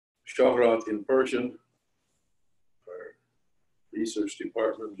Shahrat in Persian, our research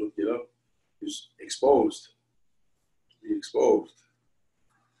department looked it up, is exposed, to be exposed.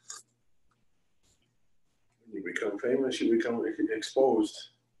 When you become famous, you become exposed.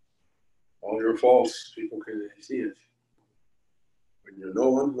 All your faults, people can see it. When you're no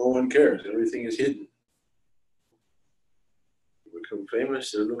one cares. Everything is hidden. You become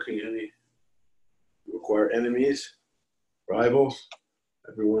famous, they're looking at you. You acquire enemies, rivals,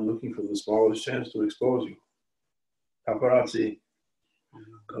 everyone looking for the smallest chance to expose you. Paparazzi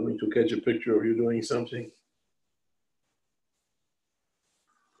coming to catch a picture of you doing something.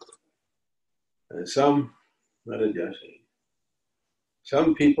 And some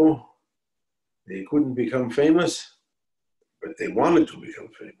people, they couldn't become famous, but they wanted to become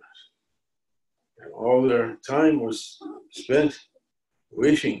famous. And all their time was spent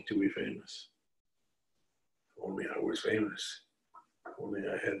wishing to be famous. If only I was famous. If only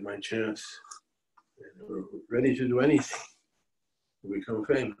I had my chance. And they were ready to do anything to become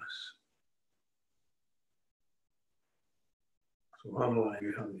famous. SubhanAllah,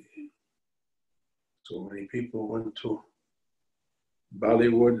 so many people went to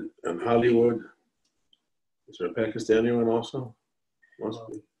Bollywood and Hollywood. Is there a Pakistani one also? Must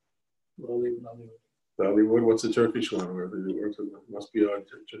be. Bollywood, what's the Turkish one? Where they work? Must be our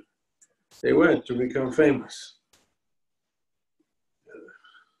Turkish. They went to become famous.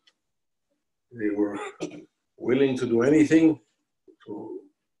 They were willing to do anything to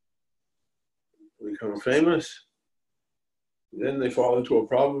become famous. Then they fall into a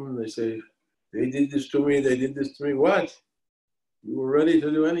problem and they say, they did this to me, they did this to me. What? You were ready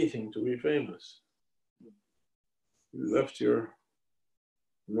to do anything to be famous. You left your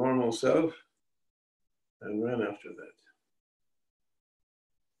normal self and ran after that.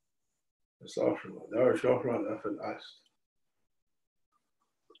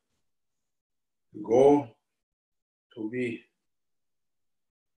 The goal to be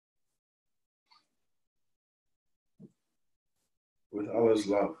with Allah's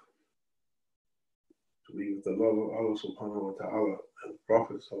love, to be with the love of Allah subhanahu wa ta'ala and the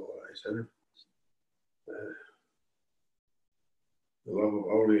Prophet sallallahu alayhi wa sallam, the love of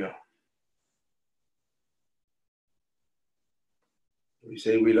awliya. We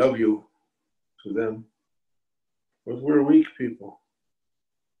say we love you to them, but we're weak people.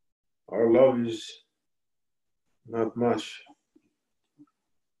 Our love is not much.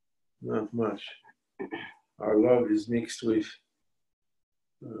 Not much. Our love is mixed with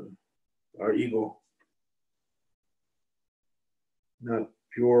our ego. Not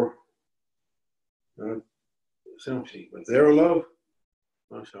pure, not something. But their love,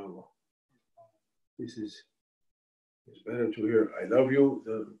 mashallah. This is, it's better to hear I love you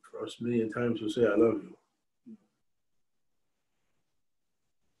than for us a million times to say I love you.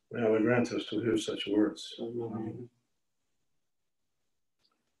 May Allah grant us to hear such words.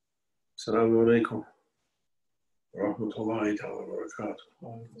 Assalamu alaikum wa rahmatullahi ta'ala wa barakatuh.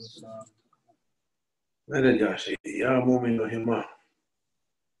 Madad ya Sayyidi, ya mu'min wa himam,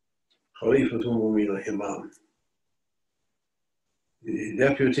 Khalifatul mu'min wa himam, the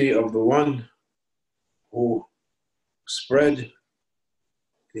deputy of the one who spread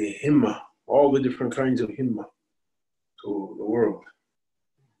the himmah, all the different kinds of himmah to the world,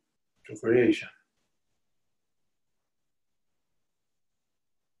 to creation.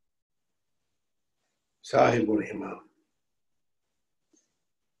 Sahibul Himam.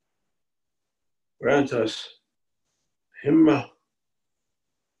 Grant us himmah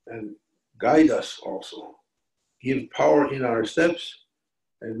and guide us also. Give power in our steps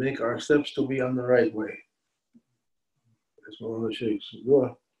and make our steps to be on the right way. That's one of the Shaykh's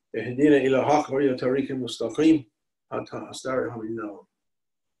dua. Ihdina ila haqq wa ya tariq mustaqim hatta astariha minna.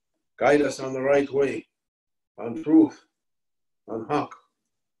 Guide us on the right way, on truth, on haqq,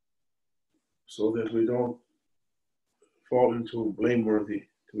 so that we don't fall into blameworthy,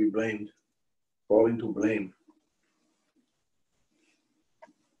 to be blamed, fall into blame.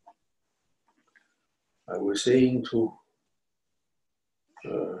 I was saying to,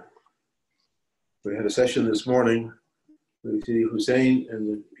 we had a session this morning with Sidi Hussein and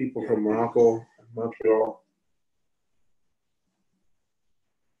the people from Morocco and Montreal.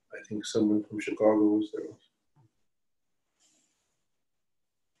 I think someone from Chicago was there.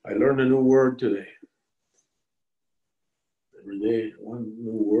 I learned a new word today. Every day, one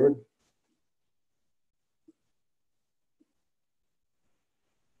new word.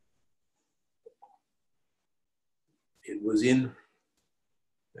 It was in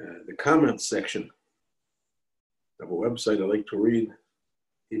the comments section of a website I like to read.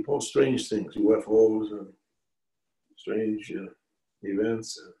 He posts strange things, UFOs and strange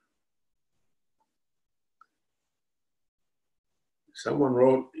events. Someone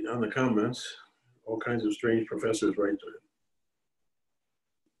wrote on the comments, all kinds of strange professors write to him.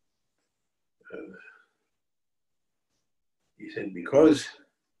 He said, because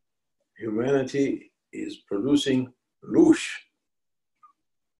humanity is producing loosh. I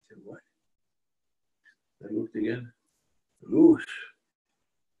said, what? I looked again. Loosh.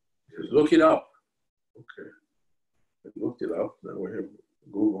 He says, look it up. Okay. I looked it up. Now we have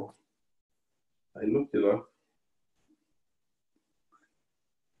Google. I looked it up.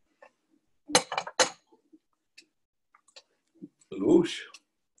 Loosh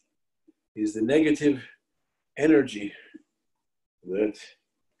is the negative energy that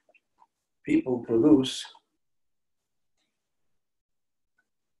people produce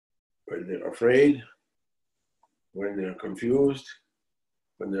when they're afraid, when they're confused,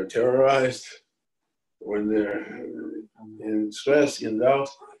 when they're terrorized, when they're in stress, in doubt.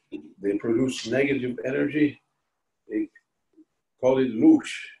 They produce negative energy. They call it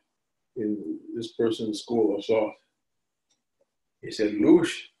loosh in this person's school of thought. He said,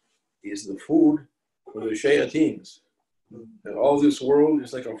 loosh is the food for the shayateens. And all this world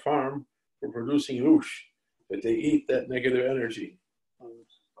is like a farm for producing loosh, that they eat that negative energy. I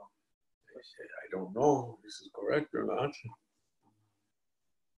said, I don't know if this is correct or not.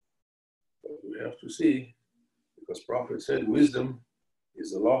 But we have to see, because Prophet said, wisdom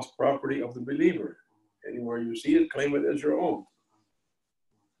is the lost property of the believer. Anywhere you see it, claim it as your own.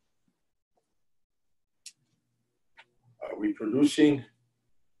 Are we producing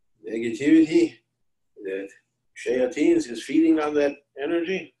negativity that shayateens is feeding on that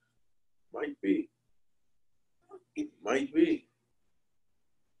energy? Might be. It might be.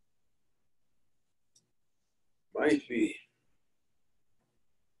 Might be.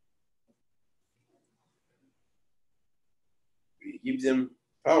 We give them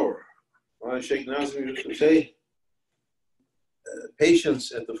power. Shaykh Nazim used to say,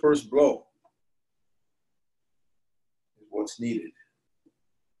 patience at the first blow is what's needed.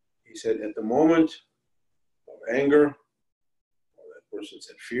 He said, at the moment of anger, or that person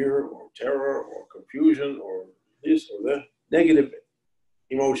said fear, or terror, or confusion, or this or that, negative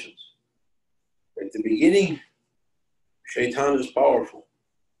emotions. At the beginning, Shaitan is powerful.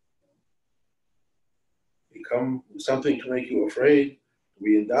 He comes with something to make you afraid, to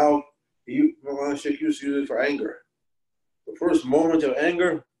be in doubt. Maulana Shaykh used to use it for anger. The first moment of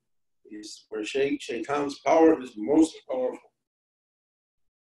anger is where Shaitan's power is most powerful.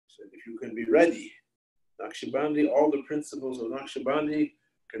 So if you can be ready, Naqshbandi, all the principles of Naqshbandi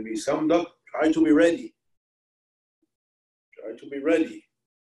can be summed up. Try to be ready. Try to be ready.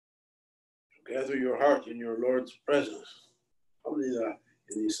 To gather your heart in your Lord's presence. Alhamdulillah,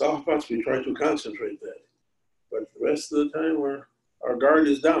 in these sohbats we try to concentrate that. But the rest of the time our guard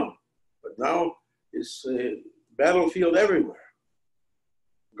is down. But now it's a battlefield everywhere.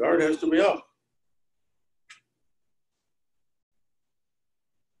 Guard has to be up.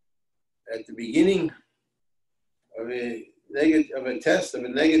 At the beginning of a test, of a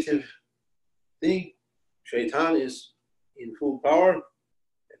negative thing, Shaitan is in full power,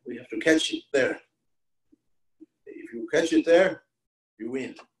 and we have to catch it there. If you catch it there, you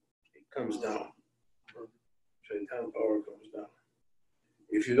win. It comes down. Shaitan power comes down.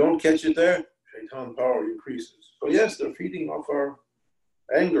 If you don't catch it there, Shaitan power increases. So yes, they're feeding off our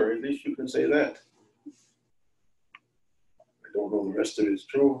anger, at least you can say that. I don't know the rest of it's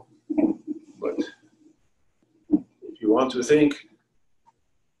true, but if you want to think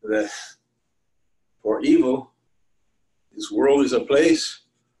that for evil, this world is a place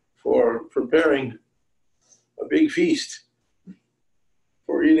for preparing a big feast,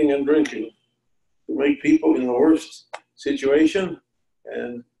 for eating and drinking, to make people in the worst situation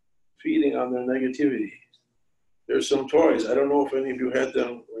and feeding on their negativity. There's some toys. I don't know if any of you had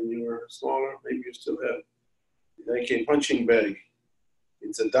them when you were smaller. Maybe you still have. Like a punching bag.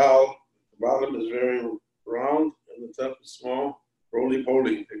 It's a doll. The bottom is very round and the top is small.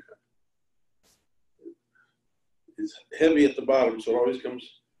 Roly-poly. It's heavy at the bottom, so it always comes.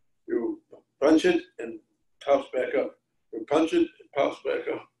 You punch it and it pops back up. You punch it, it pops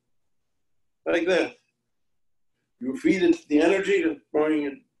back up. Like that. You feed it the energy and boing,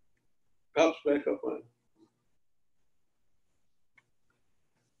 it pops back up on it.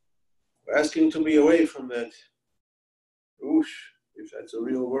 We're asking to be away from that whoosh, if that's a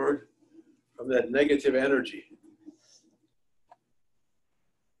real word, from that negative energy.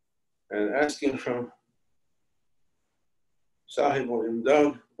 And asking from Sahib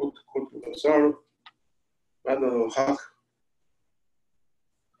al-Imdad, Qutb al-Asar, Shaykh Abdul Haqq,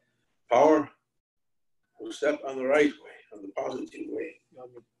 power to step on the right way, on the positive way,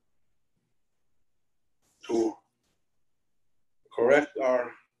 to correct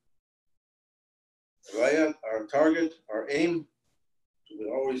our ghayat, our target, our aim, to be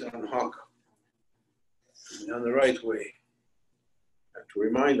always on haqq, to be on the right way, and to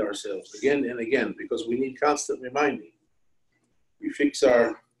remind ourselves again and again, because we need constant reminding. We fix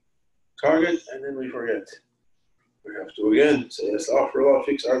our target and then we forget. We have to again say, astaghfirullah,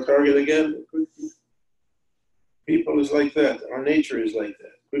 fix our target again. People is like that. Our nature is like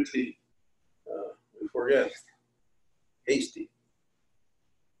that. Quickly, we forget. Hasty.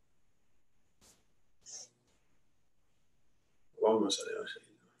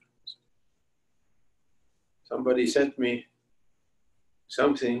 Somebody sent me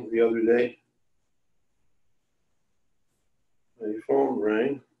something the other day. My phone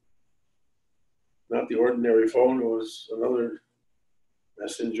rang. Not the ordinary phone, it was another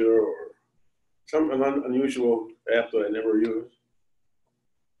messenger or some unusual app that I never used.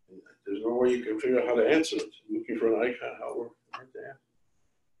 There's no way you can figure out how to answer it. I'm looking for an icon, how to answer.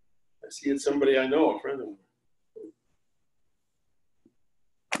 I see it's somebody I know, a friend of mine.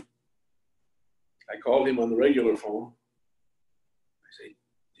 I called him on the regular phone. I say,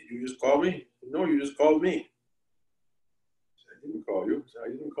 did you just call me? No, you just called me. I said, I didn't call you. I said, I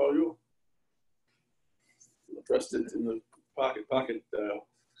didn't call you. I pressed it in the pocket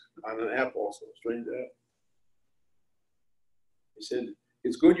on an app also, a strange app. He said,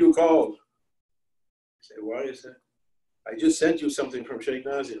 it's good you called. I said, why is that? I just sent you something from Sheikh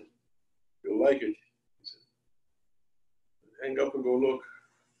Nazim. You'll like it. He said, hang up and go look.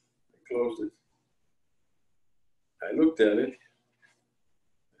 I closed it. I looked at it,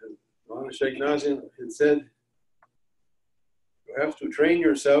 and on Sheikh Nazim, it said, you have to train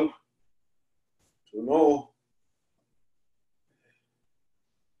yourself to know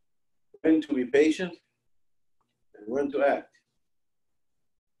when to be patient and when to act.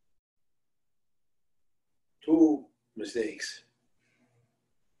 Two mistakes.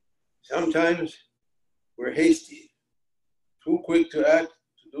 Sometimes we're hasty, too quick to act,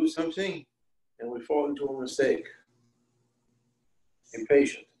 to do something, and we fall into a mistake.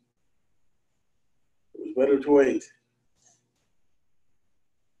 Impatient. It was better to wait.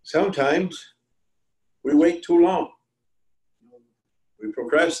 Sometimes we wait too long. We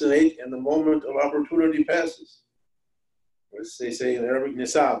procrastinate and the moment of opportunity passes. As they say in Arabic,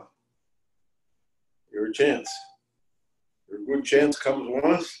 nisab. Your chance. Your good chance comes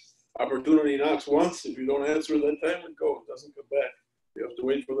once. Opportunity knocks once. If you don't answer that time, it goes. It doesn't come back. You have to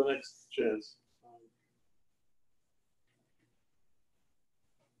wait for the next chance.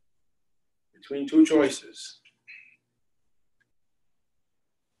 Between two choices.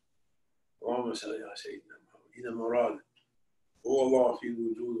 اللهم صل على سيدنا محمد. إذا مراد هو الله في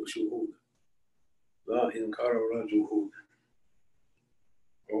الوجود وشهود لا إنكار ولا جهود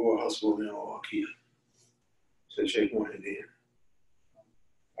وهو حسبنا ووكيل. Said Shaykh Muhyiddin.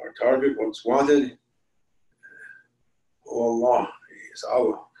 Our target, what's wanted, هو Allah, is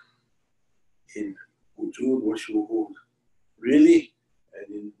Allah in wujud wa shuhud, really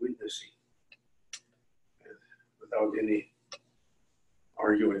and in witnessing. Without any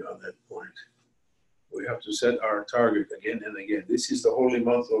arguing on that point. We have to set our target again and again. This is the holy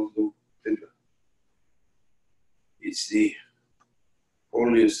month of Dhul Hijjah. It's the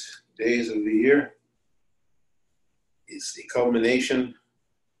holiest days of the year. It's the culmination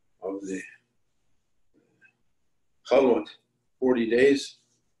of the Khalwat, 40 days,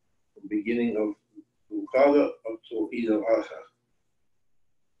 from the beginning of Dhul Qa'dah up to Eid al-Adha.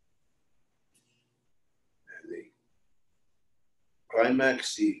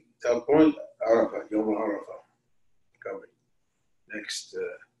 Climax, the top point, Arafah, Yom Arafah, coming next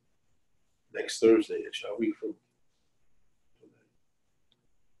Thursday, it's a week from today.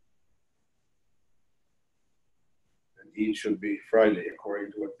 And Eid should be Friday,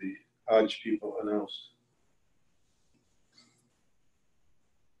 according to what the Hajj people announced.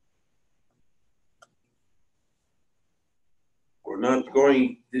 We're not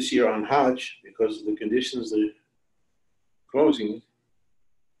going this year on Hajj because of the conditions they're closing it,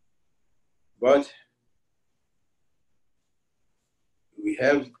 but we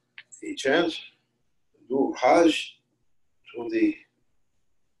have a chance to do Hajj to the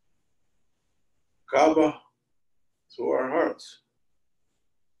Kaaba through our hearts.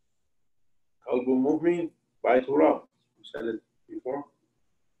 Qalbu Mu'min Baytul Rabb. We said it before.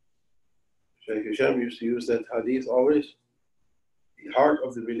 Shaykh Hisham used to use that hadith always. The heart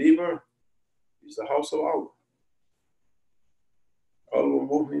of the believer is the house of Allah. Qalbu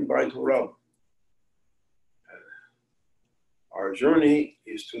Mu'min Baytul Rabb. Our journey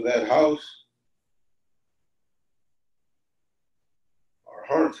is to that house, our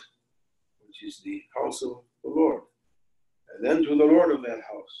heart, which is the house of the Lord. and then to the Lord of that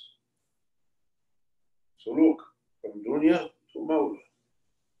house. Suluk, from dunya to Mawla.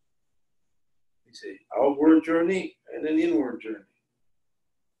 It's an outward journey and an inward journey.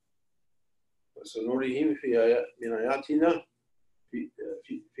 وسنريهم من آياتنا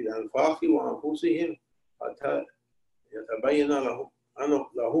في الأنفاق وأنفسهم حتى يتبين لهم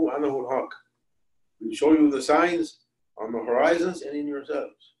أنه الحق. We show you the signs on the horizons and in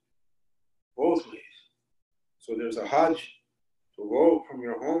yourselves, both ways. So there's a Hajj to go from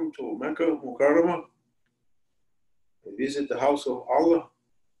your home to Mecca Mukarramah and visit the house of Allah,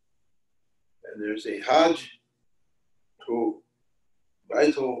 and there's a Hajj to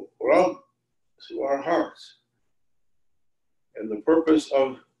Baitul Rabb, to our hearts. And the purpose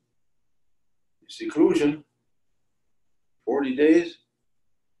of seclusion, 40 days,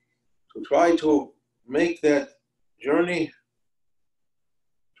 to try to make that journey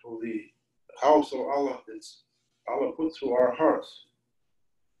to the house of Allah that's Allah put through our hearts.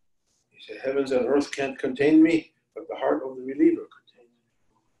 He said, heavens and earth can't contain me, but the heart of the believer contains me.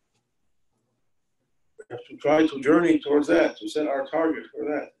 We have to try to journey towards that, to set our target for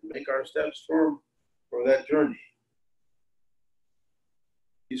that, and make our steps firm for that journey.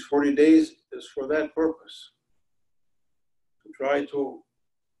 These 40 days is for that purpose, to try to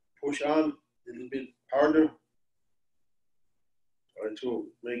push on a little bit harder, try to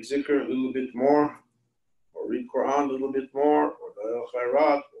make zikr a little bit more, or read Quran a little bit more, or the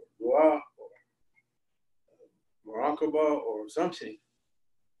khairat, or dua, or muraqabah, or something.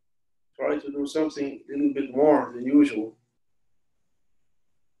 Try to do something a little bit more than usual.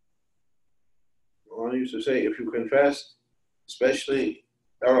 I used to say, if you can fast, especially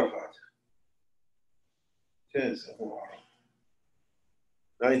Arafat, 10th of Muharram,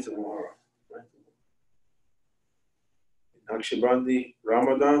 9th of Muharram, Naqshbandi,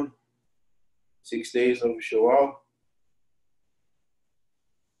 Ramadan, 6 days of Shawwal,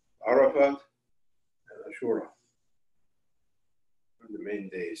 Arafat, and Ashura are the main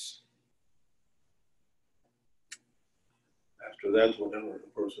days. After that, whatever the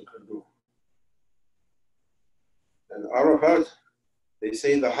person can do. And Arafat, they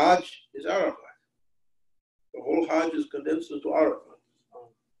say the Hajj is Arafat. The whole Hajj is condensed into Arafat.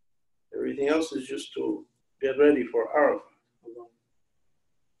 Everything else is just to get ready for Arafat.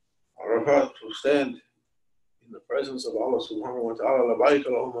 Arafat, to stand in the presence of Allah subhanahu wa ta'ala, labaik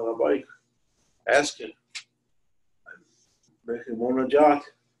Allahumma labaik, asking and making munajat,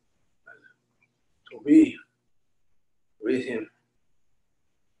 to be with Him.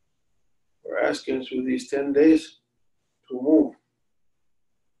 We're asking through these 10 days to move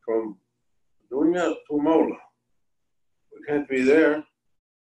from dunya to Mawla. We can't be there,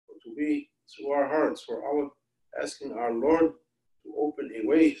 but to be through our hearts, for Allah, asking our Lord to open a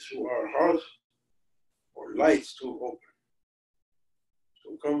way through our hearts, or lights to open,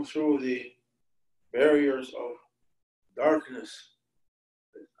 to come through the barriers of darkness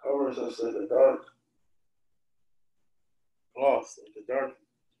that covers us like a dark cloth, like a dark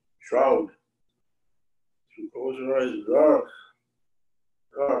shroud. To close your eyes,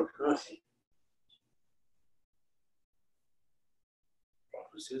 dark, nothing.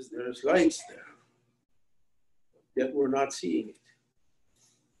 Prophet says there's lights there, yet we're not seeing it.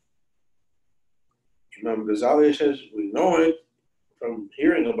 Imam Ghazali says we know it from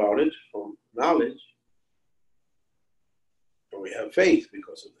hearing about it, from knowledge, and we have faith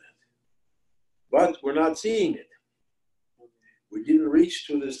because of that. But we're not seeing it. We didn't reach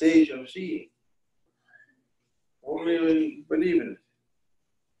to the stage of seeing. Only we believe in it.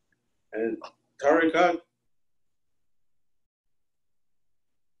 And tariqat,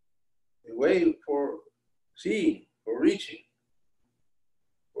 the way for seeing, for reaching,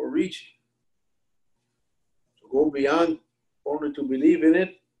 to go beyond only to believe in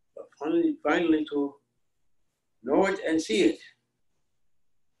it, but finally to know it and see it,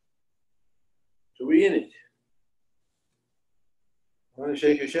 to be in it. When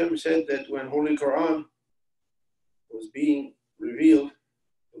Shaykh Hashem said that when Holy Quran was being revealed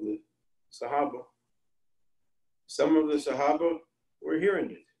to the Sahaba, some of the Sahaba were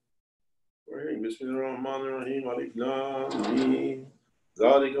hearing it. We're hearing Bismillah ar-Rahman ar-Rahim, Alif Lam Mim,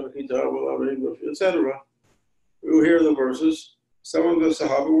 Zalika al-Kitab wa la rayba fihi, etc. We will hear the verses. Some of the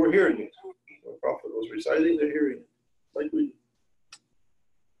Sahaba were hearing it. The Prophet was reciting, they're hearing it, like we do.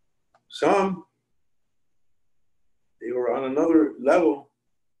 Some, they were on another level.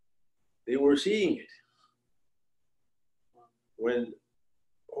 They were seeing it. When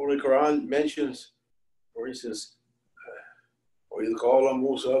Holy Quran mentions, for instance, وَإِذْ قَالَ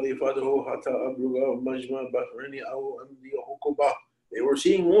مُوسَى لِفَتَهُ حَتَّى أَبْلُغَ مَجْمَعَ الْبَحْرَيْنِ أَوْ أَمْضِيَ حُقُبًا. They were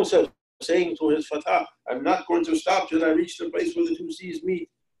seeing Musa saying to his fatah, I'm not going to stop till I reach the place where the two seas meet.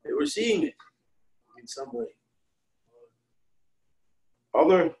 They were seeing it in some way.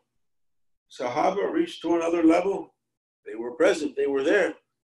 Other Sahaba reached to another level. They were present, they were there,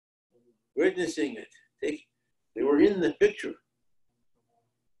 witnessing it. They were in the picture.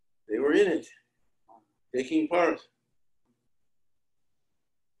 They were in it, taking part.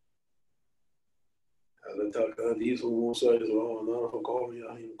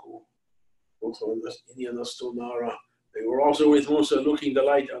 They were also with Musa looking the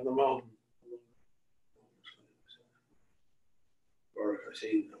light on the mountain.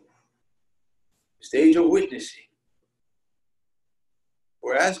 Stage of witnessing.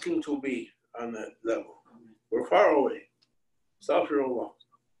 We're asking to be on that level. We're far away. Astaghfirullah.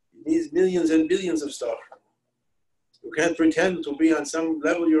 It needs millions and billions of astaghfirullah. You can't pretend to be on some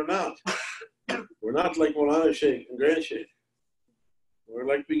level you're not. We're not like Maulana Shaykh and Grand Shaykh. We're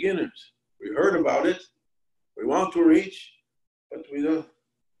like beginners. We heard about it. We want to reach, but we don't.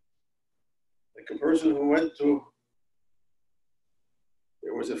 Like a person who went to,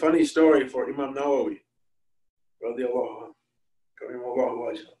 there was a funny story for Imam Nawawi, radiallahu anhu, karimahullah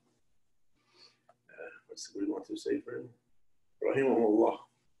wajah. What's we want to say for him? Rahimahullah.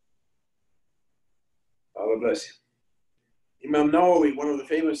 Allah bless him. Imam Nawawi, one of the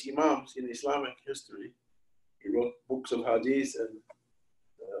famous imams in Islamic history, he wrote books of hadith and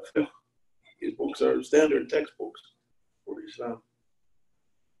fiqh. His books are standard textbooks for Islam.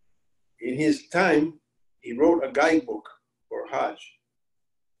 In his time, he wrote a guidebook for Hajj.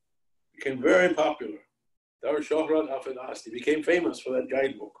 Became very popular. Dar Shohrat Afid Asti became famous for that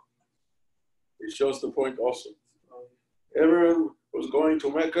guidebook. It shows the point also. Everyone was going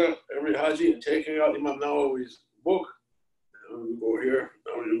to Mecca, every Haji, and taking out Imam Nawawi's book. Now you go here,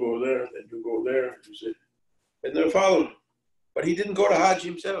 now you go there, then you go there, you see. And they're following. But he didn't go to Hajj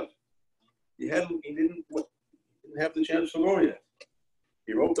himself. He didn't have the chance to go yet.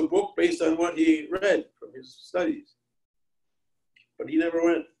 He wrote the book based on what he read from his studies. But he never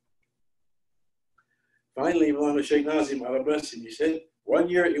went. Finally, Maulana Shaykh Nazim, Allah bless him, he said, 1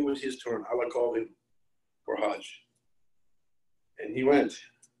 year it was his turn. Allah called him for Hajj. And he went.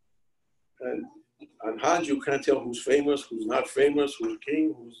 And on Hajj, you can't tell who's famous, who's not famous, who's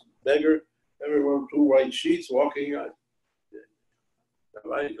king, who's beggar. Everyone, 2 white sheets walking on.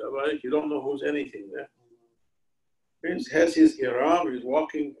 You don't know who's anything there. He has his ihram, he's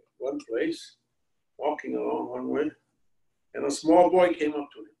walking one place, walking along one way, and a small boy came up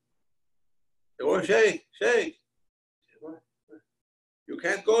to him. He said, oh, Shaykh, Shaykh. He said, what? You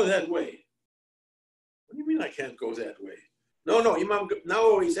can't go that way. What do you mean I can't go that way? No, Imam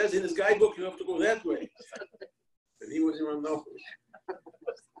Nawawi says in his guidebook you have to go that way. And he was Imam Nawawi.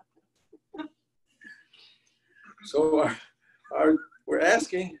 So we're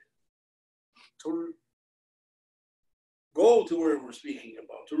asking to go to where we're speaking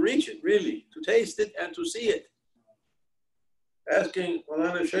about, to reach it really, to taste it and to see it. Asking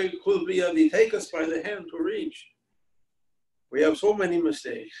Maulana Shaykh Khud biyadi, take us by the hand to reach. We have so many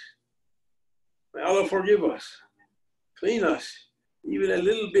mistakes. May Allah forgive us, clean us, even a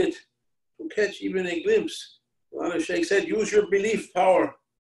little bit, to catch even a glimpse. Maulana Shaykh said, use your belief power,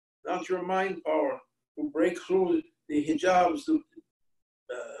 not your mind power, to break through the hijabs, the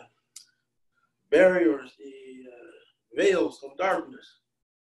barriers, the veils of darkness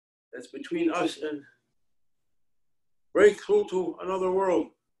that's between us and break through to another world,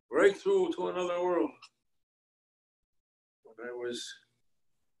 break through to another world. When I was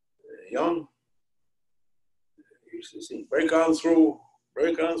young, I used to sing, break on through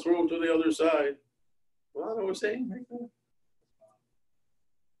to the other side. Well, I was saying, break that.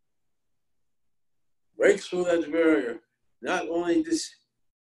 Break through that barrier. Not only this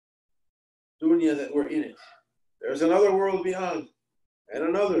dunya that we're in it. There's another world beyond, and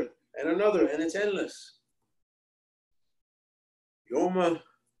another, and it's endless. Yoma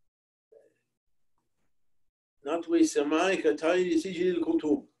natwi samai katayri sijil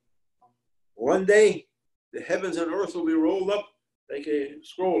kutub. One day, the heavens and earth will be rolled up like a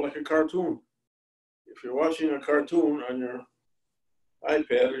scroll, like a cartoon. If you're watching a cartoon on your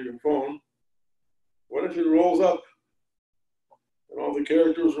iPad or your phone, what if it rolls up and all the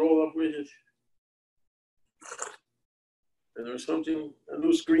characters roll up with it? And there's something, a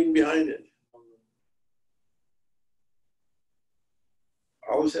new screen behind it.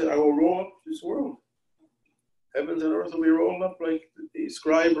 Allah said, I will roll up this world. Heavens and earth will be rolled up like the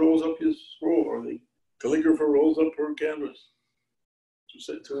scribe rolls up his scroll, or the calligrapher rolls up her canvas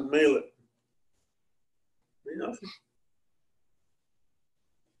to mail it. Nothing.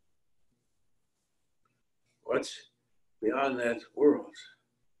 What's beyond that world,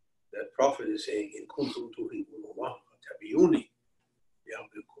 that Prophet is saying, "In kuntum tuhibbunallah fattabi'uni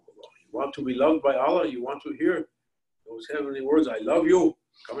yuhibbukumullah." You want to be loved by Allah? You want to hear those heavenly words, "I love you,"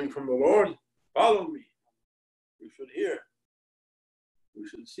 coming from the Lord? Follow me. You should hear. You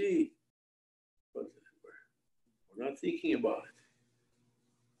should see. But we're not thinking about it.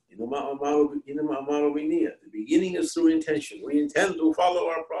 The beginning is through intention. We intend to follow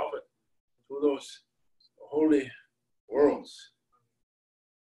our Prophet to those holy worlds,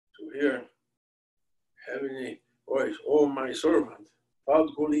 to hear heavenly voice, "Oh my servant,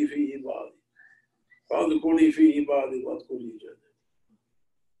 fadkhuli fi ibadi, fadkhuli fi ibadi, wadkhuli jannati."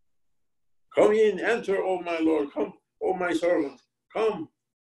 Come in, enter, O my Lord, come, O my servant, come,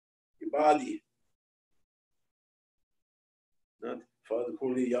 ibadi. Not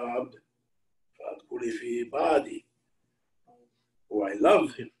fadkhuli ya abd, fadkhuli fi ibadi. Oh, I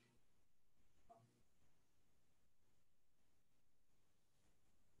love him.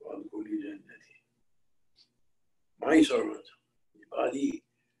 My servant, ibadi,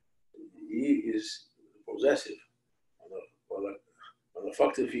 he is possessive. On the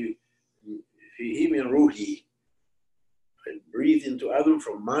fact that him and ruhi, I breathe into Adam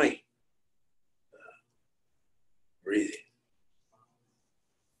from my breathing.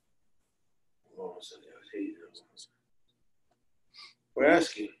 We're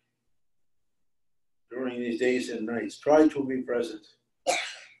asking during these days and nights, try to be present.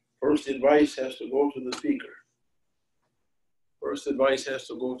 First advice has to go to the speaker. First advice has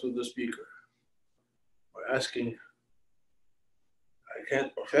to go to the speaker. We're asking, I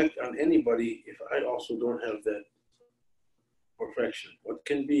can't perfect on anybody if I also don't have that perfection. What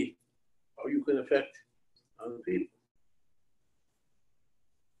can be? How you can affect other people?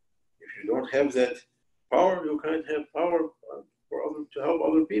 If you don't have that power, you can't have power to help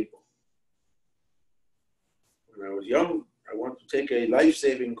other people. When I was young, I wanted to take a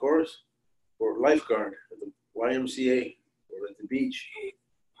life-saving course for lifeguard at the YMCA or at the beach.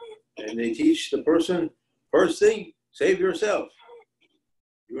 And they teach the person, first thing, save yourself.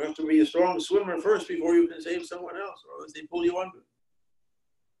 You have to be a strong swimmer first before you can save someone else, or else they pull you under.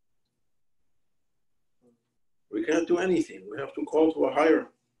 We can't do anything. We have to call to a higher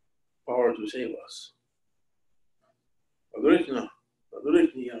power to save us.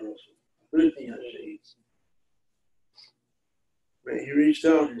 May He reach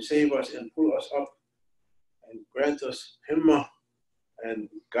down and save us and pull us up and grant us himmah and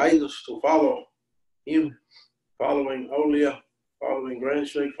guide us to follow Him, following awliya, following Grand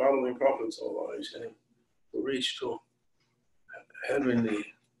Shaykh, following Prophets, to reach to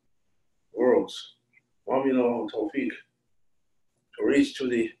heavenly worlds. Waminallahu tawfiq, to reach to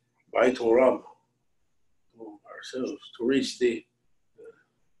the Baitul Rabb, to ourselves, to reach the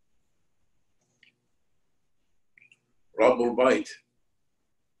Rabbul Bait,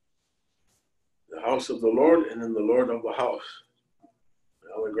 the house of the Lord, and then the Lord of the house.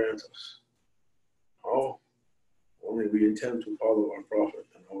 May Allah grant us. How? Only we intend to follow our Prophet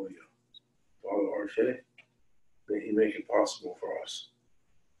and awliya, follow our Shaykh. May He make it possible for us.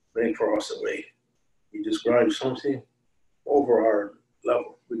 Make for us a way. He describes something over our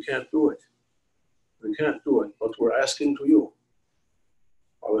level. We can't do it. We can't do it, but we're asking to you.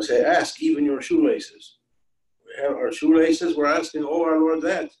 I would say, ask even your shoelaces. We have our shoelaces, we're asking, oh our Lord,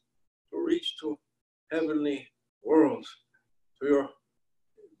 that to reach to heavenly worlds, to your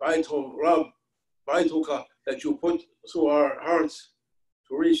Baitul Rabb, Baituka, that you put through our hearts,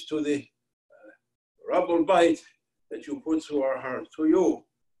 to reach to the Rabbul Bait that you put through our hearts, to you.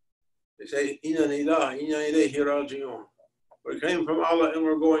 They say, Inna lillahi, inna ilayhi raji'un. We came from Allah and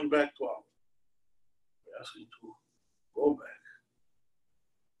we're going back to Allah. We're asking to go back.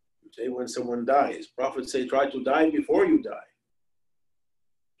 You say when someone dies, prophets say, try to die before you die.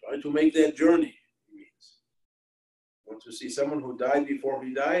 Try to make that journey, it means. Want to see someone who died before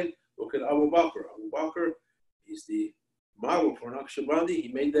he died? Look at Abu Bakr. Abu Bakr is the model for Naqshbandi.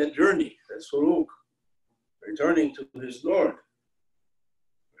 He made that journey, that suluk, returning to his Lord.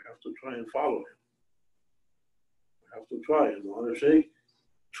 We have to try and follow him. We have to try, as the other Shaykh,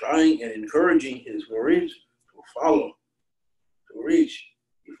 trying and encouraging his murids to follow, to reach.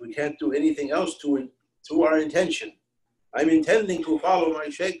 If we can't do anything else to it, through our intention. I'm intending to follow my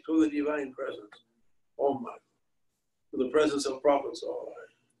Shaykh to the divine presence. Oh my, to the presence of prophets,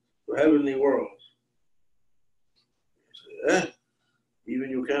 to heavenly worlds. You say, even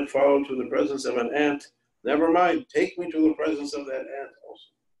you can't follow to the presence of an ant. Never mind, take me to the presence of that ant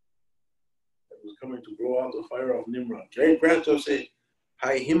also. That was coming to blow out the fire of Nimrod. Grant us a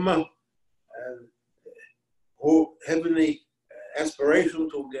high himmah and heavenly aspiration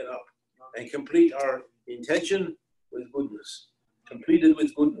to get up and complete our intention with goodness. Complete it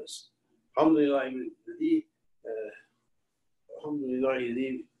with goodness. Alhamdulillah الذي الحمد لله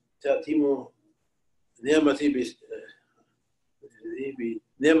الذي تأتم نعمتي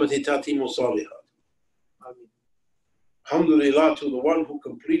بنعمتي تأتم الصالحات. Alhamdulillah to the one who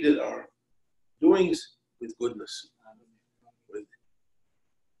completed our doings with goodness.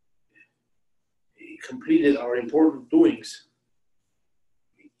 He completed our important doings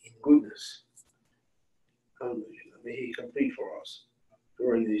in goodness. Alhamdulillah. May He complete for us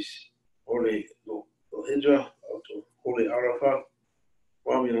during these holy Hijrah to holy Arafat.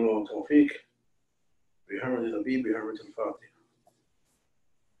 Wa min Allah tawfiq. بحرمة النبي بحرمة الفاتحة.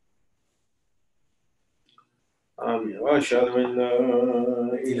 آمين. وأشهد أن لا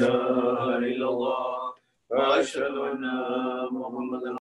إله إلا الله وأشهد أن محمدا